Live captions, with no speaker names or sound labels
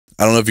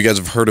I don't know if you guys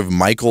have heard of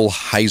Michael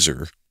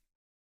Heiser,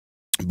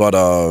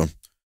 but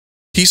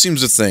he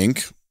seems to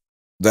think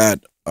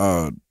that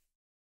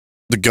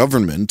the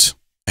government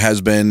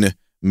has been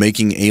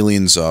making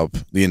aliens up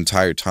the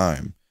entire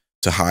time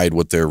to hide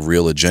what their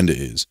real agenda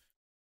is.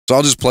 So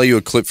I'll just play you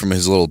a clip from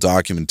his little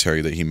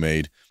documentary that he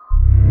made.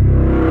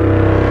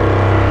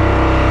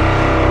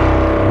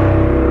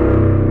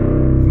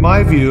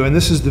 My view, and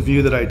this is the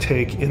view that I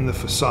take in The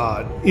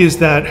Facade, is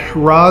that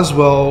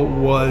Roswell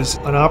was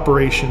an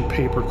Operation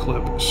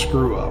Paperclip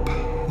screw-up.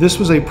 This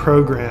was a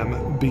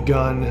program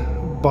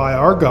begun by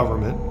our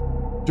government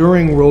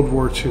during World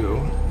War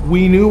II.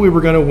 We knew we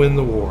were going to win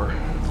the war.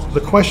 The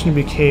question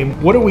became,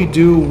 what do we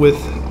do with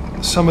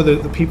some of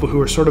the people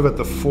who are sort of at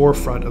the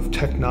forefront of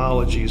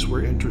technologies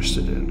we're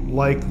interested in,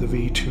 like the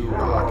V-2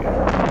 rocket?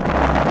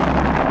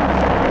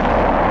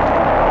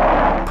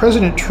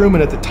 President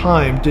Truman at the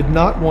time did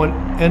not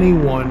want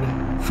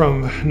anyone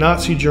from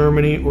Nazi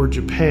Germany or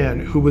Japan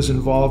who was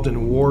involved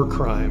in war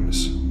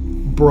crimes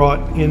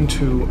brought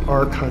into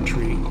our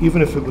country,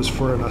 even if it was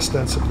for an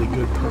ostensibly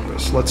good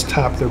purpose. Let's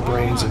tap their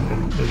brains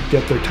and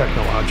get their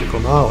technological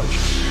knowledge.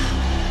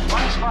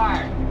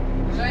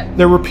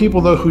 There were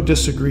people, though, who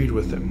disagreed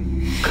with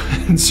him.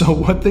 And so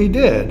what they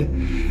did,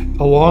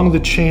 along the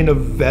chain of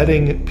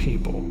vetting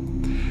people,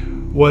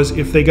 was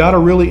if they got a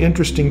really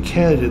interesting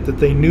candidate that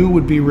they knew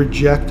would be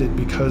rejected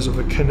because of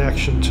a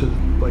connection to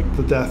like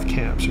the death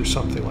camps or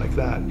something like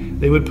that,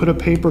 they would put a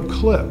paper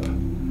clip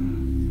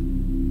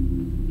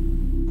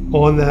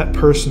on that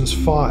person's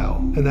file.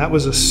 And that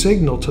was a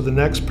signal to the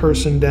next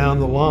person down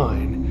the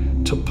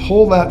line to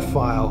pull that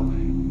file,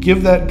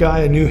 give that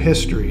guy a new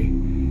history,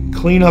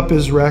 clean up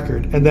his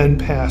record, and then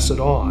pass it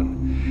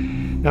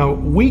on. Now,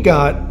 we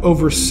got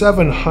over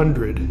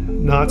 700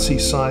 Nazi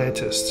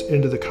scientists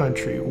into the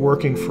country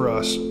working for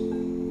us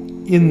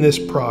in this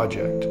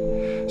project.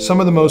 Some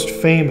of the most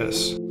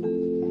famous,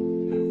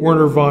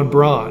 Wernher von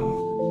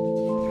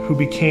Braun, who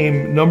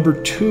became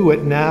 #2 at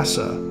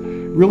NASA,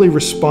 really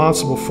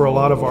responsible for a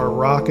lot of our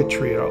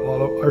rocketry, a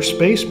lot of our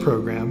space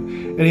program,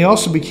 and he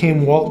also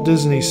became Walt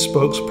Disney's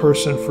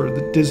spokesperson for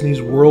the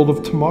Disney's World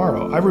of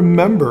Tomorrow. I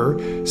remember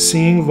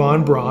seeing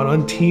von Braun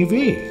on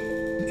TV.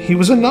 He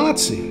was a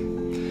Nazi.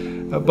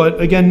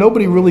 But again,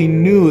 nobody really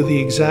knew the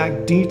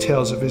exact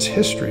details of his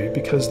history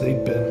because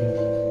they'd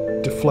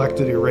been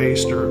deflected,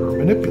 erased, or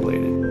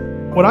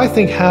manipulated. What I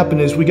think happened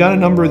is we got a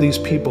number of these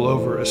people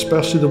over,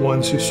 especially the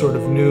ones who sort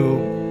of knew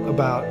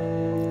about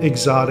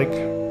exotic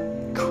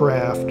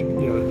craft,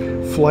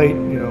 flight,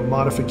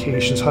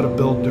 modifications, how to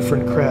build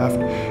different craft.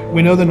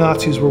 We know the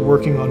Nazis were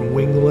working on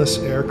wingless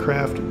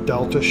aircraft,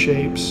 delta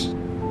shapes,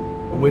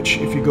 which,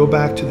 if you go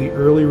back to the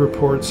early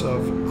reports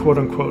of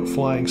quote-unquote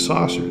flying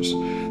saucers,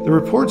 the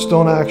reports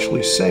don't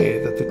actually say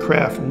that the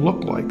craft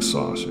looked like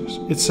saucers.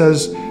 It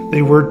says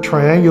they were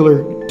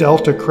triangular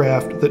delta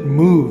craft that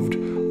moved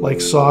like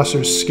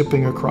saucers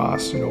skipping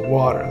across,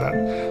 water, that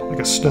like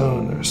a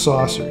stone or a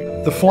saucer.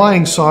 The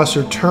flying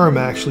saucer term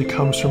actually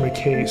comes from a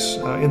case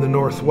in the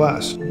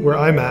Northwest, where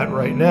I'm at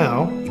right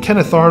now.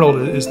 Kenneth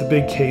Arnold is the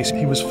big case.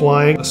 He was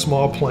flying a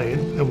small plane,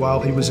 and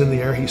while he was in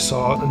the air, he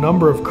saw a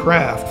number of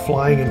craft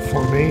flying in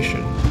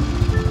formation.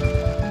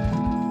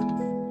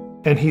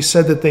 And he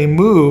said that they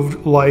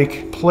moved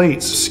like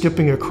plates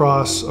skipping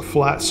across a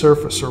flat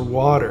surface or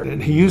water.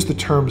 And he used the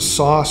term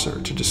saucer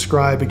to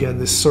describe, again,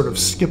 this sort of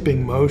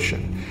skipping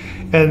motion.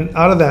 And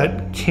out of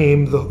that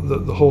came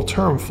the whole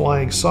term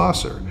flying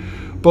saucer.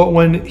 But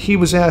when he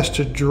was asked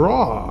to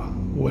draw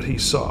what he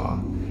saw,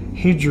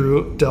 he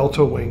drew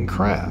delta wing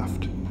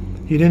craft.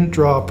 He didn't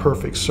draw a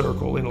perfect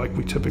circle like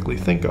we typically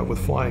think of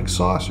with flying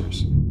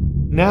saucers.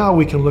 Now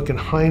we can look in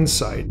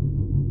hindsight,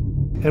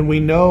 and we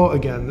know,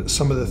 again,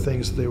 some of the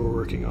things that they were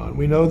working on.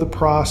 We know the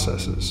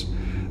processes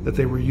that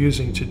they were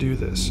using to do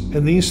this.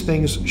 And these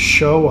things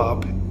show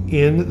up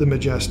in the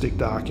Majestic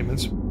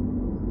documents.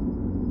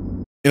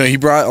 He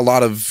brought a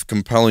lot of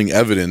compelling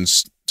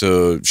evidence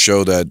to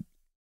show that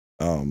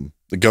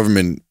the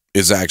government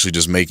is actually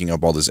just making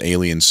up all this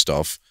alien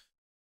stuff,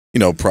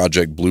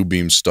 Project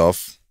Bluebeam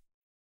stuff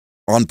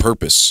on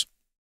purpose.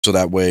 So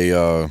that way,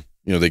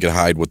 they could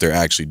hide what they're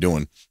actually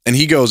doing. And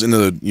he goes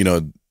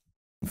into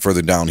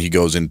further down, he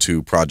goes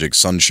into Project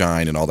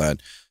Sunshine and all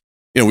that.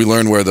 We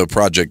learned where the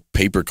Project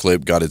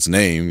Paperclip got its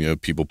name.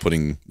 People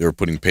they were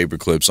putting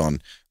paperclips on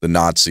the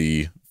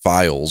Nazi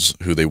files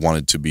who they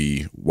wanted to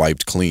be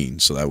wiped clean,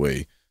 so that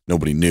way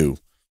nobody knew.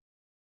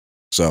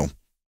 So,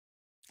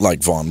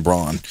 like von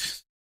Braun.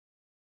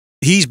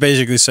 He's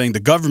basically saying the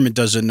government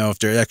doesn't know if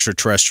they're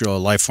extraterrestrial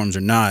life forms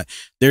or not.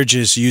 They're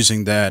just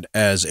using that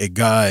as a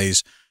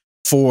guise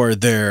for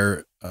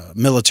their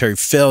military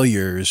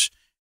failures.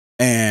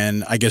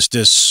 And I guess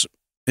this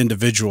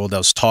individual that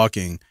was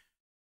talking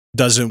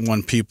doesn't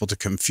want people to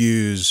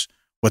confuse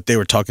what they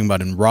were talking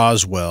about in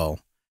Roswell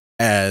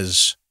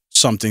as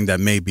something that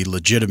may be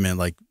legitimate,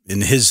 like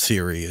in his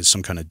theory, is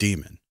some kind of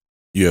demon.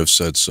 You have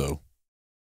said so.